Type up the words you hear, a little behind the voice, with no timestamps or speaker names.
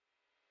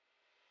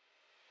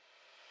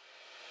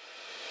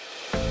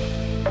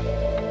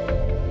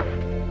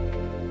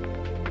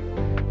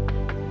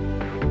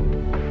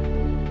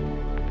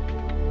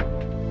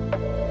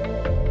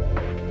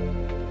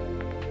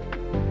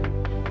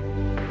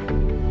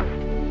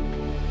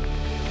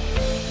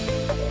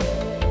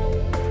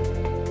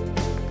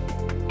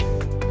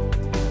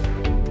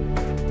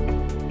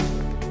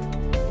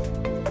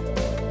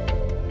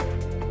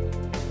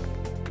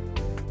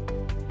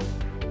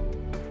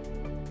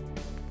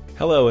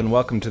Hello and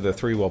welcome to the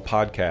Three Will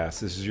Podcast.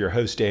 This is your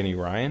host, Danny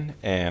Ryan,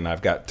 and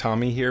I've got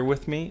Tommy here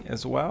with me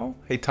as well.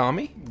 Hey,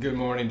 Tommy. Good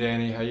morning,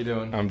 Danny. How you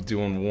doing? I'm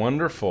doing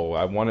wonderful.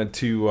 I wanted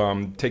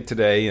to take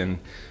today and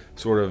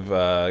sort of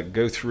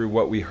go through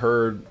what we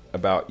heard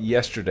about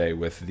yesterday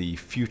with the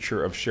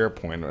future of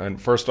SharePoint.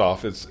 And first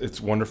off, it's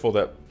wonderful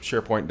that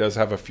SharePoint does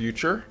have a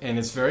future. And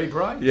it's very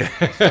bright. Yeah.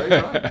 It's very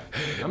bright.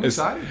 I'm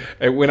excited.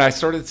 And when I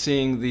started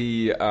seeing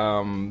the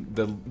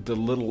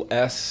little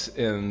S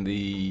in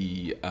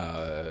the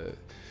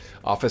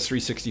Office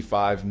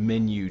 365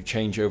 menu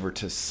change over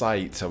to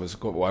Sites, I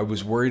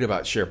was worried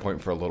about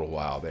SharePoint for a little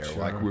while there. Sure.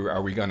 Like,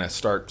 are we going to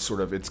start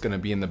sort of, it's going to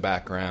be in the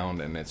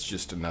background and it's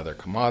just another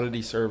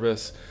commodity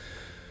service?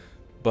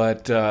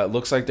 But it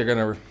looks like they're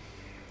going to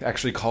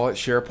actually call it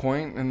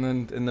SharePoint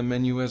in the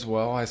menu as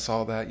well. I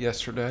saw that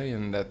yesterday,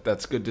 and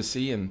that's good to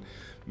see. And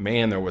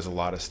man, there was a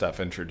lot of stuff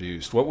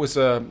introduced. What was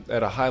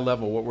at a high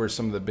level? What were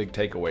some of the big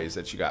takeaways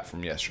that you got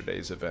from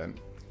yesterday's event?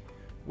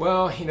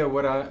 Well,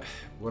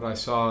 what I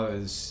saw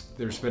is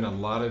there's been a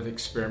lot of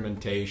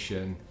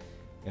experimentation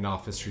in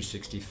Office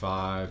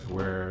 365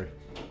 where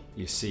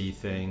you see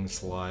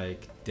things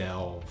like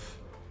Delve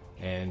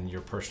and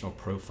your personal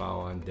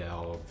profile on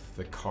Delve,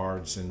 the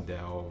cards in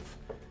Delve,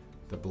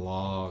 the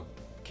blog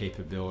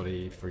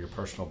capability for your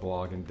personal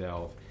blog in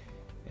Delve.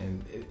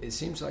 And it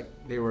seems like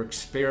they were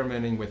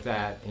experimenting with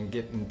that and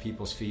getting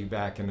people's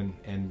feedback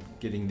and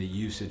getting the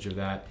usage of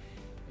that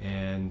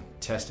and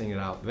testing it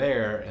out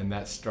there, and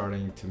that's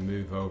starting to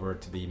move over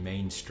to be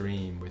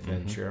mainstream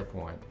within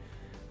SharePoint.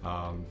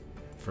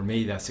 For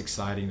me, that's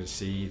exciting to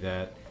see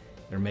that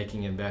they're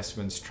making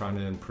investments, trying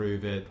to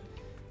improve it,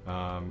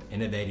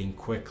 innovating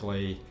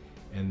quickly,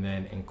 and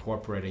then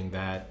incorporating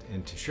that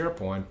into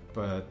SharePoint,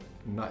 but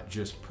not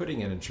just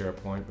putting it in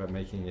SharePoint, but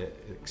making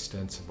it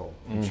extensible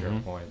in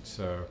SharePoint.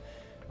 So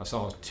I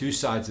saw two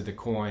sides of the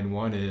coin.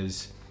 One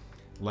is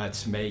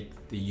let's make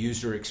the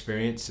user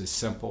experience as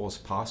simple as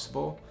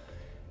possible,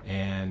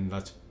 and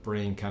let's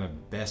bring kind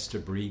of best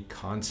of breed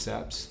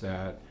concepts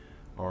that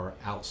are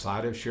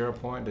outside of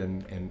SharePoint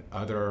and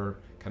other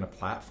kind of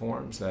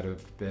platforms that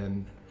have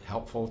been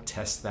helpful,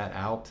 test that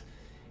out,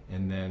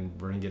 and then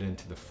bring it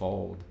into the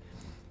fold,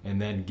 and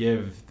then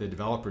give the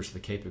developers the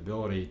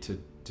capability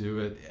to do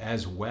it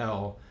as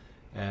well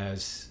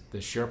as the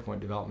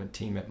SharePoint development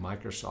team at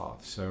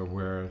Microsoft. So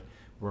we're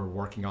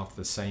working off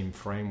the same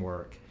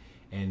framework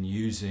and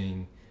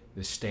using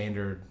the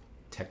standard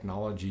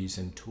technologies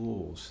and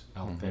tools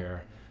out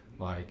there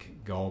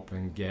like Gulp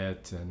and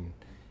Git and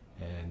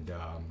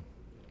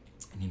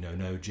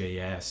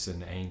Node.js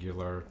and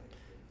Angular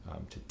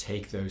to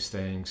take those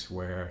things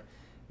where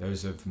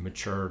those have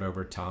matured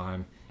over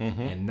time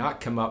and not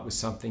come up with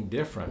something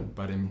different,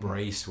 but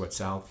embrace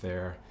what's out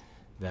there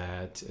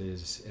that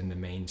is in the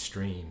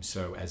mainstream.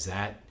 So as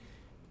that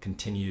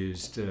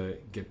continues to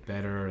get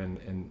better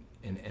and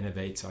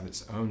innovates on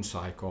its own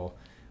cycle,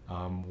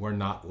 we're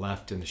not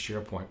left in the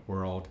SharePoint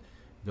world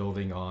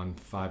building on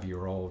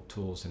 5-year-old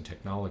tools and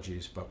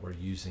technologies, but we're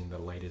using the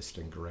latest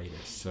and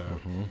greatest. So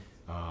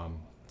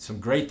some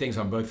great things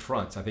on both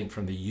fronts. I think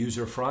from the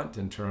user front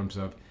in terms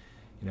of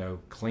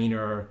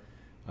cleaner,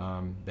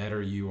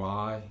 better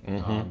UI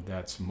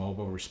that's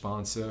mobile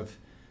responsive,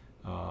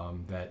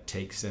 that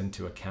takes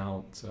into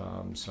account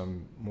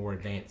some more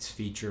advanced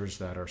features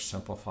that are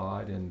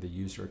simplified in the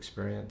user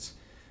experience,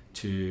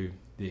 to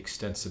the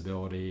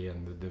extensibility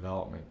and the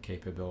development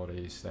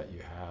capabilities that you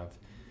have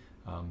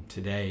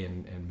today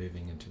and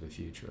moving into the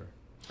future.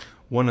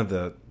 One of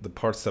the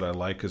parts that I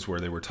like is where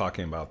they were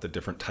talking about the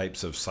different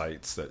types of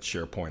sites that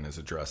SharePoint is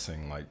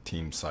addressing, like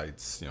team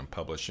sites,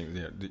 publishing,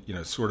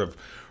 sort of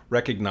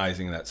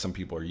recognizing that some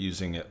people are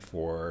using it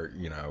for,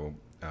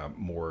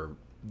 more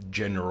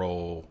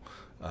general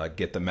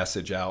get the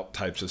message out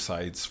types of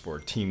sites, for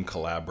team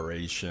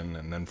collaboration,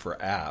 and then for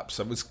apps.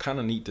 It was kind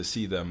of neat to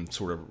see them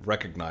sort of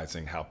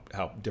recognizing how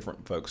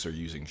different folks are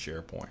using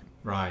SharePoint.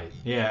 Right.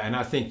 Yeah, and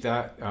I think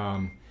that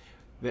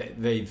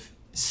they've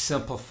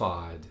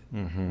simplified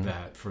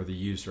that for the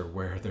user,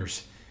 where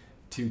there's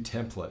two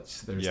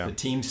templates. There's the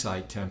team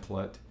site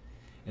template,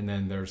 and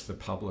then there's the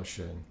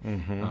publishing,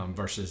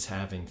 versus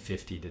having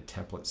 50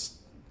 templates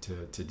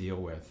to deal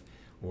with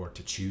or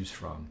to choose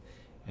from.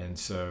 And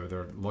so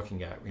they're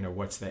looking at,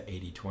 what's the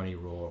 80-20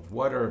 rule of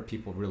what are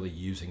people really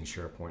using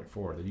SharePoint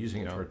for? They're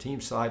using it for a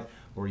team site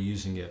or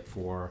using it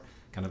for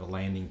kind of a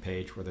landing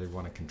page where they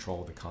want to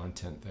control the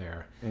content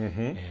there.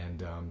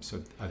 And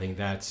so I think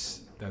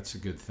that's a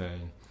good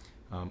thing.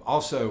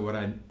 Also, what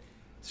I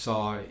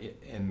saw,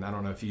 and I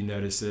don't know if you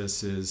noticed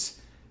this, is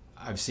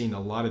I've seen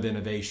a lot of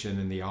innovation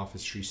in the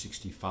Office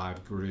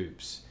 365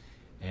 groups.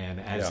 And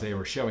as they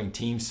were showing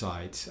team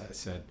sites, I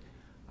said,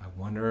 I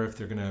wonder if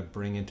they're going to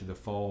bring into the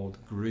fold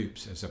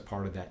groups as a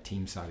part of that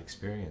team site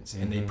experience.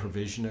 And they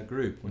provision a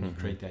group when you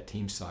create that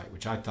team site,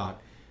 which I thought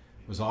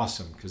was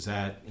awesome, because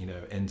that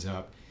ends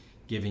up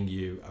giving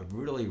you a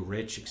really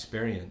rich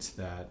experience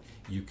that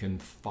you can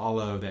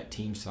follow that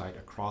team site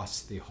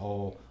across the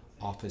whole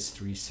Office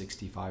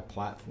 365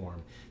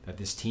 platform, that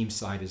this team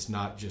site is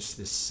not just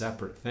this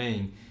separate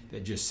thing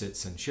that just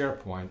sits in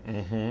SharePoint,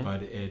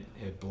 but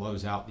it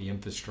blows out the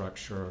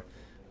infrastructure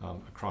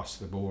across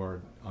the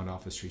board on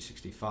Office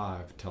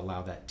 365 to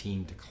allow that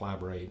team to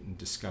collaborate and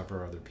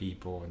discover other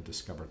people and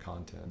discover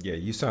content. Yeah,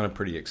 you sounded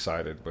pretty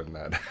excited when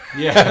that.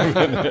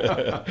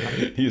 Yeah,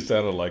 You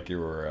sounded like you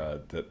were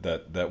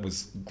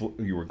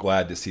you were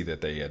glad to see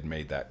that they had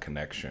made that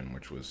connection,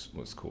 which was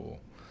cool.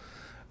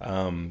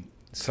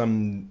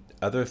 Some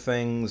other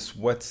things.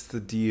 What's the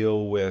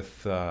deal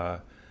with?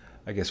 I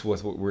guess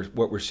with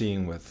what we're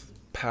seeing with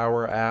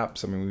Power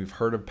Apps. I mean, we've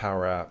heard of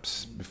Power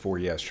Apps before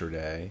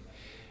yesterday.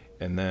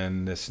 And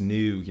then this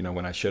new,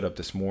 when I showed up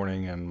this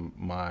morning in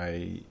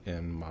my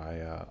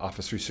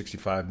Office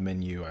 365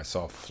 menu, I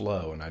saw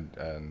Flow,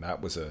 and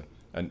that was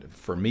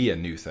for me a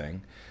new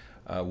thing.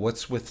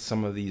 What's with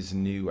some of these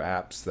new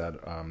apps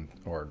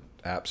or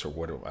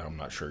what I'm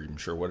not sure even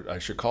sure what I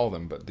should call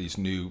them, but these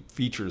new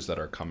features that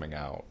are coming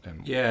out.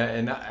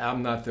 And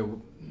I'm not the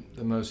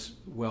most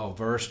well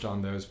versed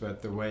on those,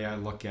 but the way I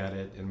look at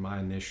it in my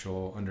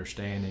initial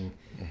understanding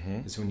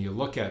is when you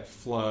look at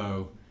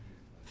Flow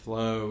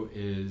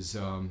is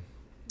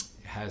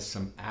has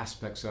some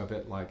aspects of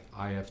it like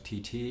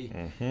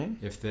IFTT,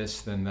 if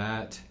this then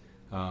that,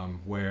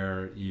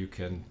 where you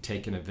can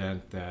take an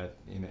event that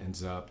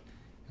ends up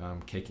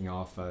kicking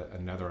off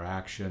another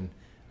action.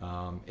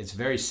 It's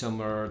very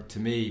similar to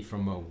me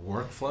from a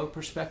workflow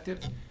perspective,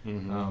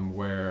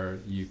 where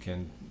you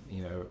can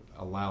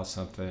allow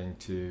something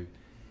to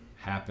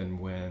happen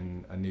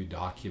when a new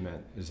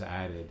document is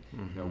added.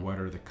 What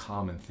are the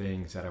common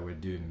things that I would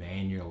do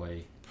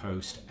manually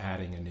post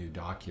adding a new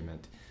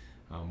document?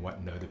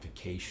 What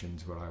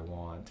notifications would I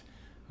want?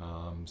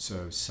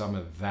 So some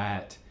of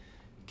that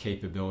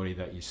capability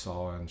that you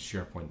saw in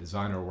SharePoint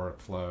Designer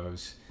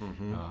workflows,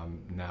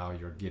 now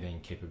you're getting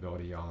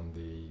capability on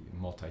the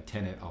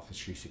multi-tenant Office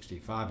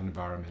 365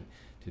 environment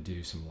to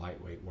do some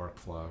lightweight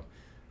workflow,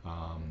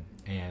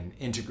 and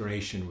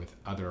integration with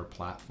other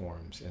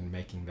platforms and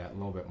making that a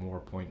little bit more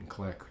point and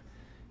click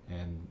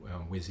and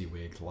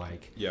WYSIWYG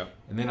like. Yeah.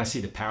 And then I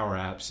see the Power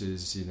Apps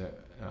is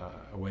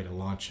a way to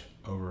launch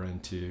over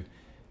into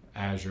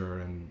Azure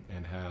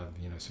and have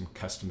some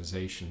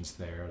customizations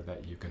there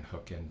that you can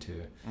hook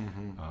into,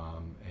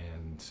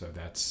 and so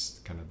that's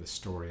kind of the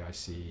story I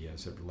see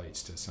as it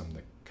relates to some of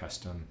the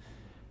custom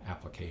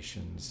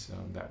applications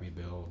that we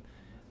build,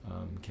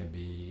 can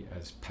be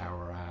as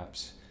Power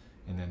Apps.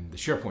 And then the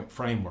SharePoint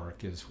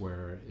framework is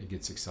where it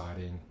gets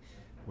exciting,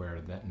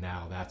 where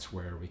that's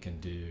where we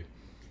can do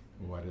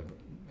what have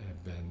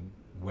been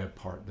web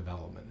part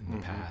development in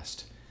the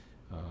past,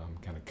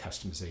 kind of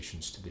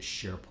customizations to the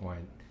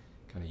SharePoint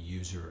kind of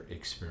user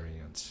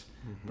experience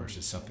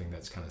versus something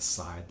that's kind of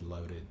side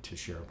loaded to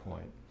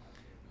SharePoint.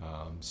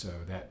 So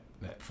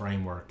that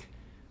framework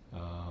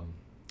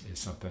is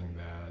something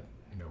that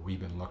we've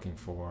been looking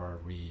for.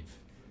 We've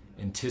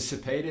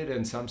anticipated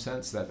in some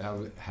sense that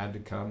had to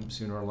come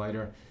sooner or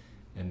later,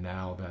 and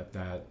now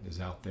that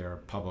is out there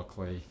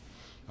publicly,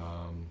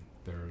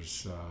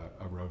 there's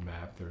a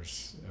roadmap,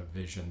 there's a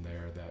vision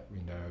there that we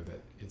know that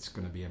it's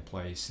going to be in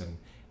place, and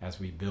as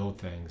we build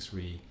things,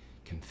 we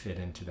can fit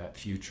into that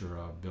future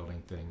of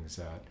building things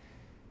that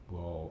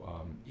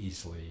will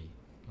easily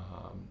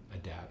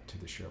adapt to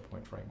the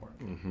SharePoint framework.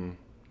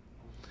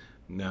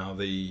 Now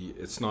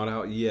it's not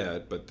out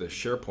yet, but the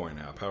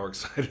SharePoint app, how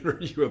excited are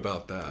you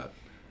about that?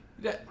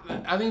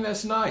 I think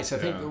that's nice. I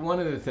think one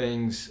of the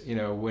things,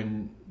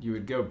 when you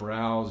would go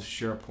browse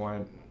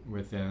SharePoint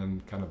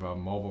within kind of a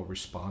mobile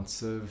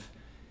responsive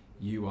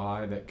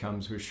UI that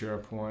comes with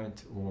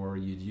SharePoint, or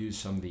you'd use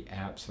some of the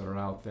apps that are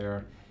out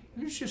there,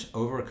 it was just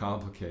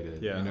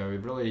overcomplicated. Yeah.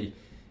 It really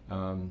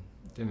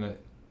didn't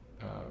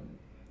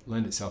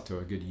lend itself to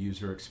a good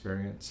user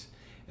experience.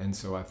 And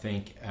so I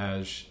think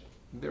as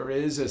there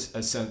is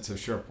a sense of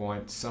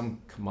SharePoint,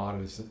 some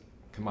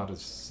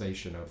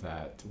commoditization of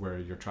that, where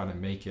you're trying to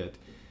make it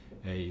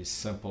a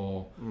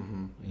simple,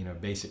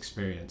 base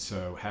experience.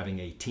 So having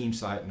a team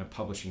site and a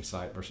publishing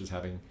site versus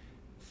having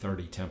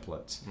 30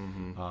 templates.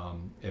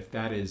 If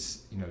that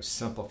is,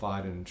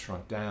 simplified and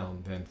shrunk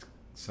down, then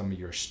some of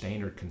your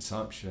standard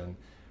consumption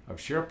of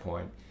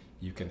SharePoint,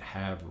 you can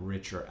have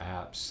richer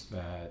apps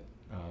that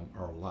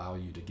allow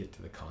you to get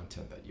to the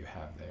content that you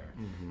have there.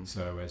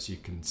 So as you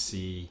can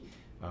see,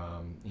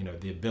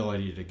 the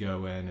ability to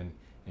go in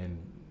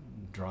and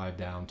drive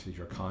down to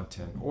your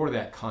content, or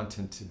that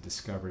content to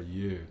discover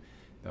you,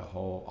 the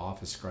whole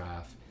Office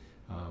graph,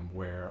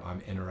 where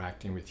I'm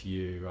interacting with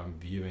you, I'm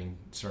viewing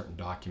certain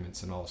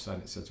documents, and all of a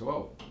sudden it says,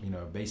 well,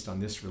 based on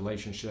this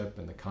relationship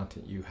and the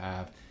content you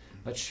have,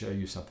 let's show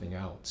you something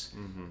else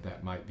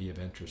that might be of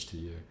interest to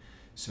you.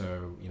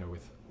 So,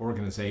 with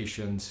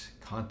organizations,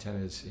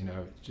 content is, you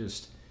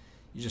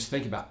just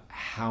think about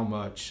how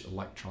much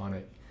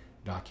electronic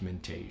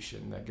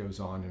documentation that goes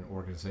on in an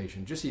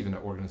organization, just even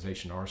an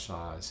organization our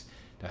size,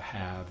 to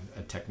have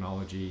a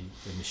technology,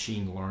 the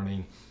machine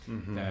learning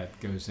that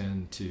goes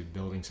into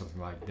building something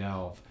like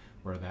Delve,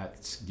 where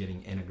that's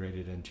getting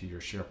integrated into your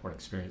SharePoint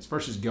experience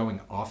versus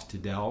going off to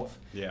Delve.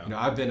 Yeah.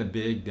 I've been a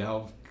big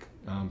Delve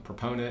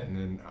proponent, and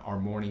in our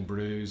morning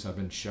brews, I've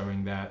been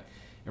showing that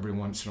every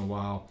once in a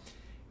while,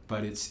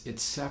 but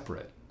it's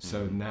separate.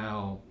 So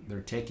now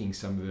they're taking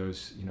some of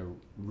those,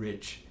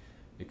 rich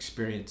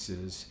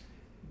experiences,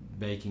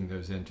 baking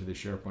those into the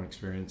SharePoint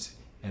experience,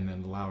 and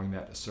then allowing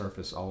that to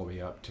surface all the way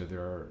up to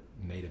their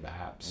native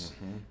apps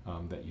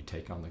that you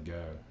take on the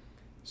go.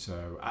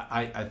 So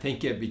I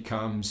think it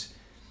becomes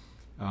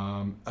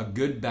a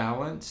good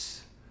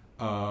balance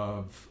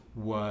of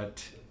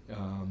what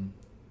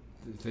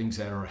things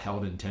that are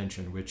held in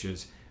tension, which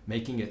is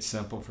making it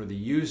simple for the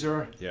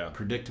user,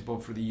 predictable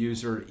for the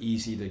user,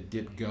 easy to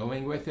get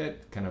going with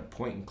it, kind of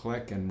point and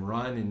click and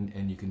run,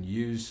 and you can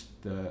use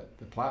the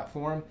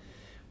platform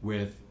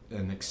with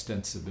an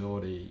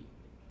extensibility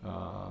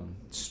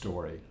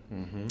story.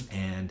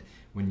 And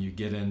when you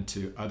get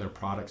into other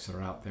products that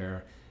are out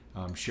there,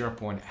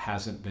 SharePoint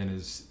hasn't been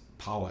as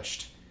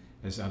polished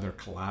as other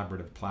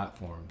collaborative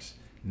platforms.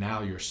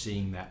 Now you're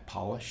seeing that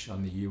polish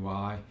on the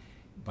UI,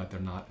 but they're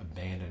not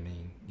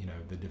abandoning,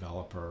 the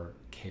developer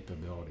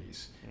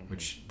capabilities,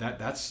 which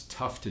that's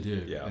tough to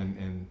do. Yeah.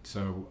 And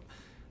so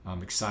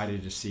I'm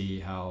excited to see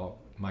how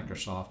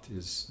Microsoft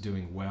is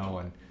doing well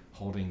and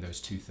holding those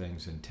two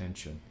things in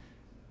tension.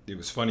 It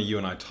was funny, you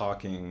and I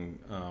talking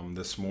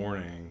this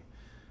morning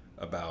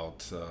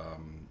about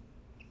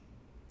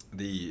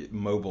the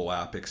mobile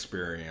app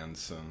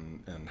experience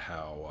and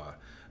how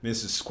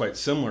this is quite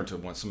similar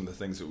to some of the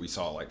things that we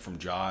saw like from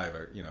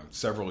Jive,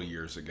 several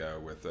years ago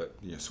with the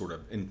sort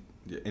of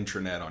the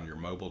intranet on your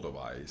mobile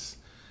device,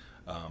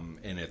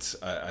 and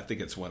I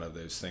think it's one of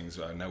those things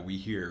I know we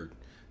hear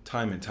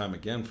time and time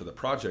again for the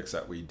projects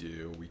that we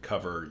do. We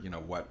cover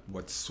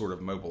what sort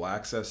of mobile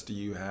access do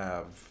you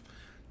have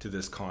to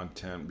this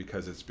content,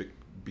 because it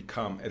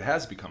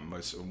has become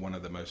one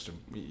of the most,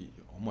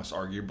 almost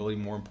arguably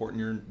more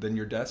important than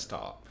your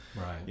desktop.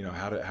 Right.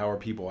 How are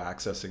people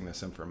accessing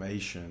this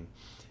information,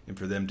 and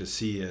for them to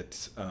see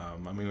it.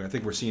 I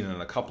think we're seeing it in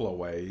a couple of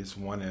ways.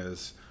 One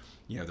is,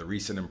 the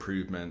recent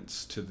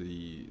improvements to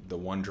the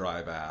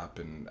OneDrive app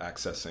and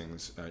accessing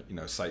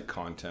site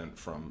content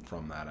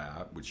from that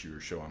app, which you were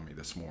showing me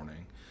this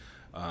morning.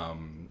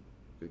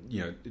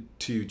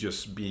 To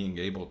just being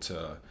able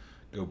to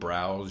go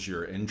browse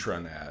your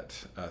intranet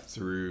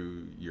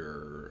through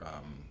your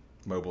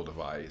mobile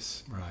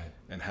device, right,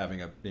 and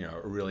having a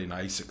really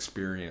nice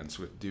experience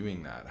with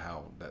doing that.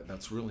 How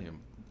that's really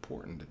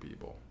important to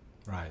people.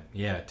 Right.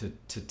 Yeah.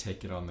 To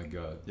take it on the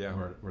go. Yeah.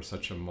 We're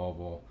such a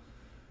mobile.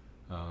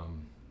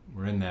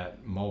 We're in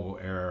that mobile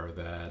era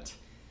that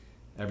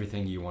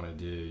everything you want to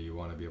do, you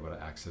want to be able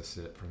to access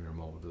it from your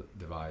mobile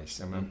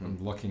device. I'm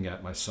looking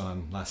at my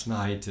son last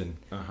night,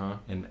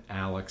 and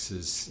Alex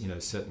is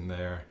sitting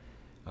there.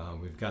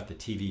 We've got the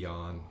TV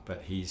on,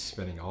 but he's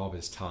spending all of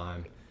his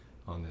time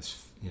on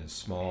this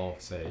small,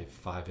 say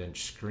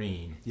 5-inch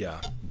screen,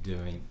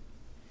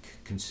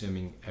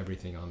 consuming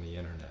everything on the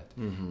internet.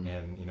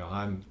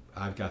 And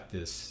I've got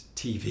this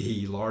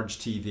TV, large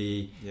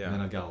TV, and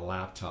then I've got a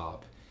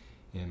laptop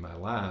in my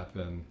lap,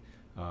 and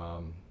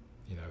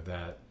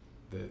that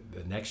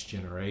the next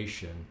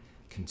generation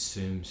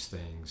consumes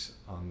things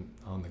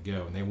on the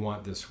go, and they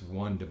want this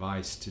one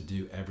device to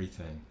do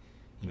everything.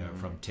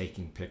 From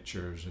taking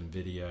pictures and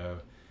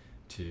video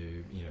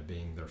to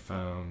being their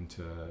phone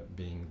to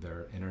being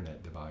their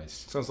internet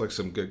device. Sounds like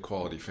some good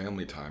quality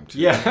family time too.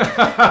 Yeah.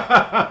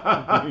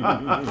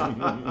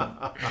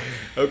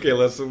 Okay,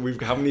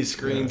 how many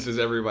screens does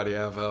everybody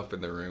have up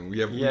in the room? When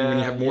you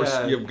have more,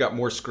 you've got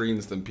more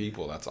screens than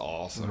people. That's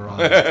awesome.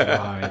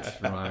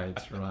 Right.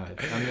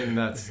 I mean,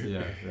 that's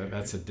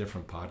a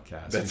different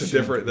podcast. That's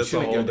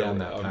a whole go down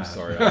that path. I'm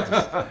sorry.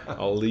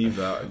 I'll leave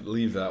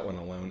that one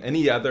alone.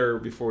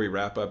 Before we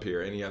wrap up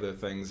here, any other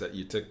things that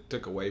you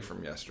took away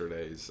from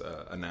yesterday's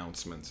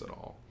announcements at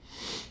all?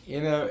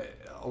 A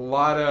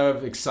lot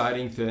of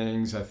exciting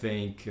things. I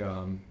think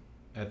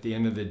at the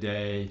end of the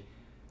day,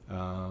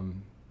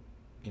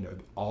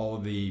 all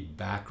the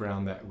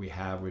background that we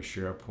have with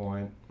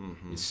SharePoint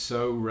is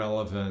so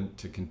relevant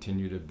to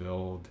continue to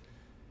build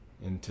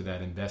into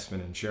that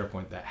investment in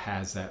SharePoint that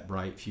has that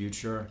bright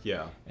future.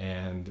 Yeah.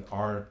 And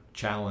our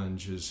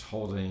challenge is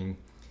holding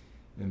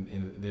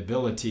in the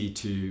ability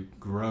to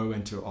grow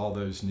into all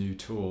those new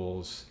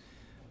tools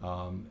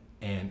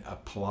and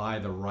apply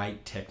the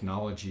right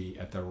technology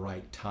at the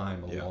right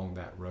time along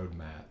that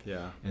roadmap.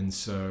 Yeah. And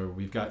so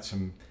we've got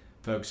some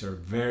folks that are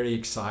very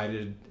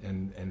excited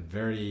and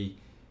very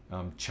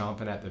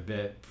chomping at the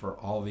bit for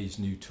all these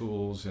new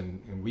tools.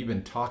 And we've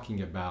been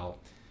talking about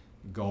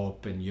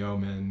Gulp and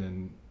Yeoman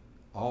and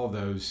all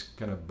those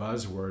kind of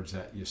buzzwords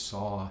that you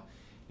saw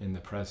in the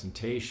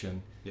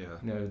presentation,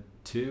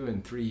 2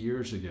 and 3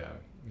 years ago.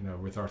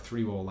 With our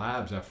 3-Will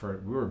Labs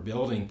effort, we were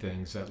building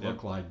things that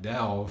looked like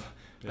Delve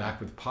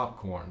back with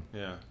popcorn.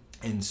 Yeah.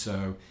 And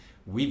so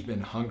we've been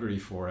hungry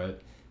for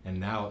it, and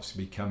now it's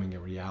becoming a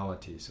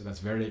reality. So that's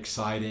very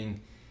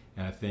exciting,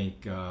 and I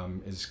think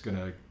is going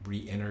to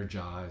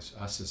re-energize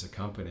us as a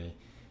company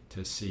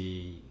to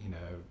see,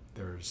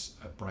 there's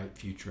a bright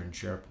future in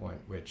SharePoint,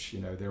 which,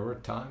 there were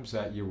times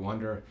that you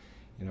wonder,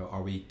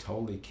 are we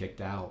totally kicked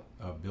out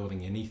of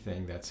building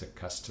anything that's a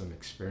custom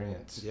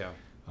experience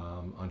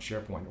on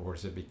SharePoint, or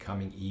is it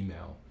becoming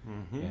email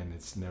and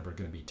it's never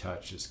going to be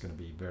touched? It's going to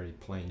be very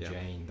plain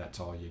Jane. That's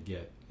all you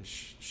get is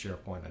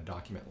SharePoint, a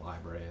document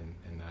library,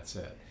 and that's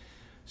it.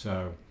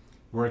 So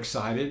we're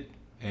excited,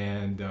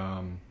 and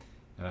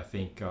I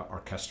think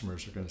our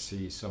customers are going to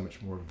see so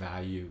much more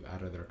value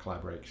out of their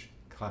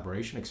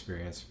collaboration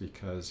experience,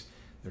 because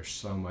there's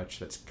so much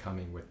that's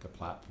coming with the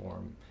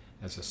platform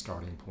as a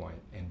starting point,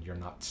 and you're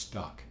not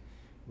stuck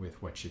with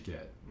what you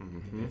get.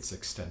 It's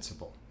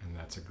extensible, and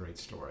that's a great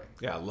story.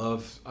 Yeah, I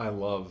love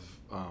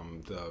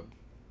the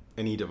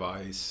any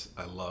device.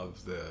 I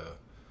love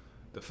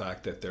the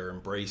fact that they're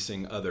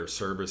embracing other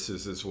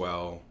services as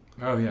well.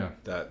 Oh yeah.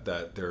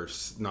 That they're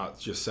not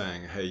just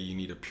saying, hey, you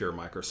need a pure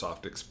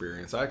Microsoft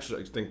experience. I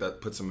actually think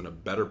that puts them in a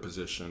better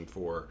position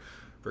for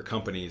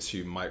companies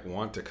who might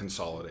want to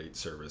consolidate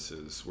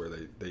services, where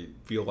they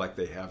feel like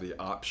they have the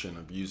option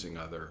of using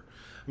other.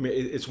 I mean,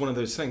 it's one of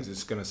those things.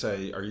 It's going to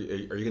say, are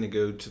you going to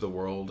go to the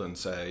world and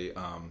say,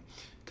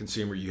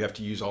 consumer, you have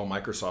to use all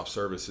Microsoft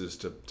services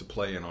to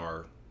play in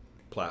our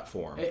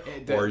platform,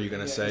 or are you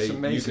going to say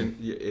you can?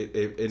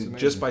 And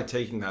just by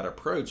taking that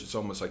approach, it's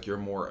almost like you're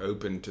more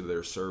open to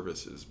their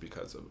services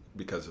because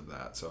of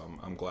that. So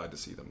I'm glad to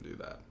see them do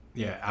that.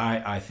 Yeah,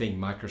 I think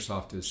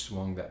Microsoft has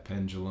swung that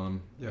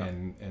pendulum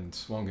and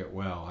swung it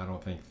well. I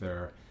don't think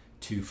they're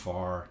too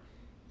far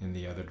in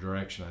the other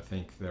direction. I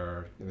think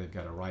they've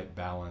got a right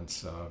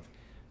balance of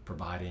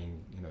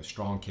providing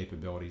strong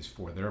capabilities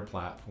for their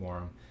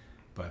platform,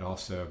 but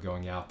also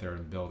going out there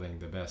and building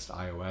the best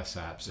iOS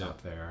apps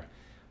out there,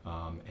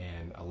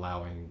 and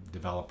allowing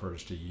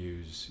developers to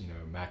use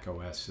Mac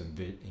OS and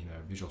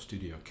Visual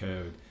Studio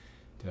Code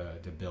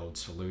to build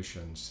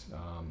solutions.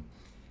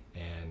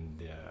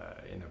 And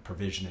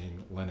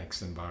provisioning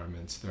Linux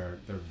environments, they're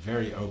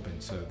very open.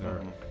 So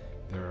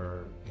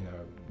they're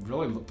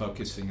really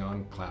focusing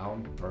on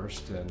cloud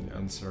first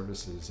and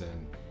services,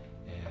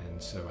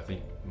 and so I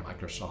think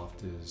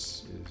Microsoft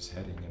is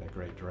heading in a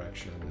great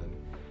direction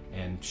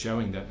and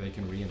showing that they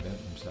can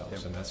reinvent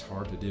themselves, and that's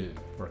hard to do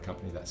for a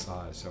company that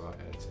size. So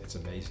it's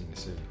amazing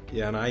to see.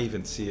 Yeah, and I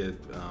even see it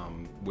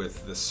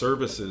with the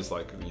services,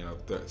 like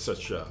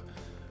such a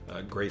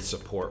great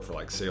support for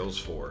like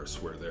Salesforce,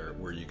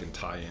 where you can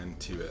tie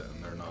into it,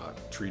 and they're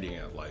not treating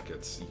it like you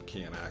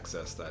can't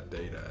access that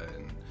data,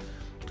 and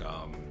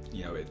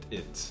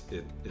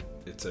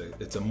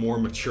it's a more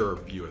mature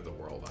view of the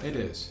world. It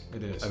is.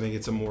 I think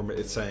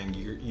it's saying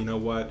you know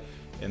what,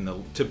 in the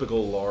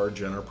typical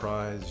large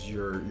enterprise,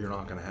 you're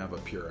not going to have a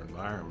pure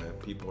environment.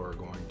 People are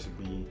going to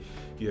be.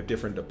 You have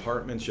different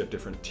departments, you have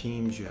different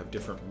teams, you have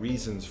different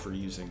reasons for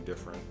using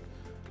different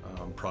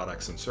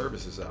products and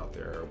services out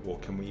there. Well,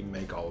 can we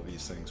make all of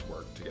these things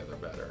work together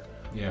better?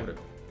 Yeah.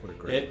 What a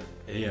great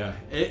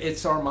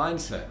it's our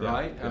mindset,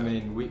 right? Yeah. I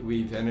mean,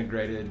 we've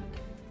integrated,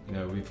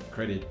 we've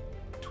created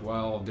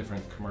 12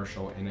 different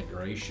commercial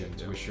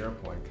integrations with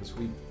SharePoint, because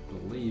we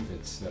believe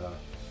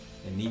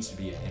it needs to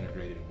be an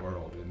integrated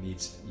world.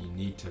 You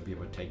need to be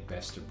able to take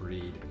best of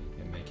breed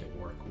and make it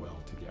work well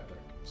together.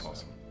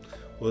 Awesome.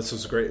 Well, this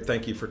was great.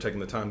 Thank you for taking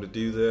the time to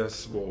do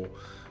this.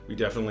 We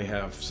definitely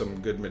have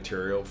some good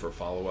material for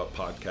follow-up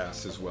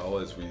podcasts, as well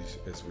as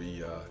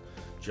we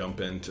jump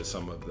into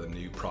some of the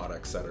new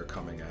products that are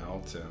coming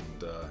out.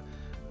 And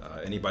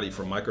anybody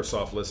from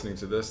Microsoft listening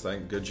to this,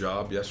 good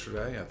job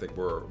yesterday. I think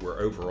we're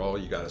overall,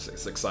 you got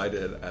us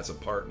excited as a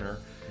partner,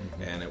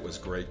 and it was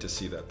great to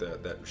see that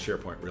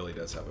SharePoint really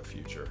does have a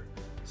future.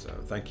 So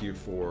thank you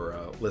for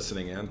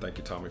listening in. Thank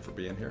you, Tommy, for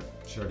being here.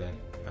 Sure, Dan.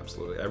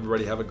 Absolutely.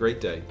 Everybody have a great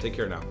day. Take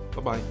care now.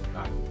 Bye-bye.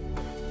 Bye.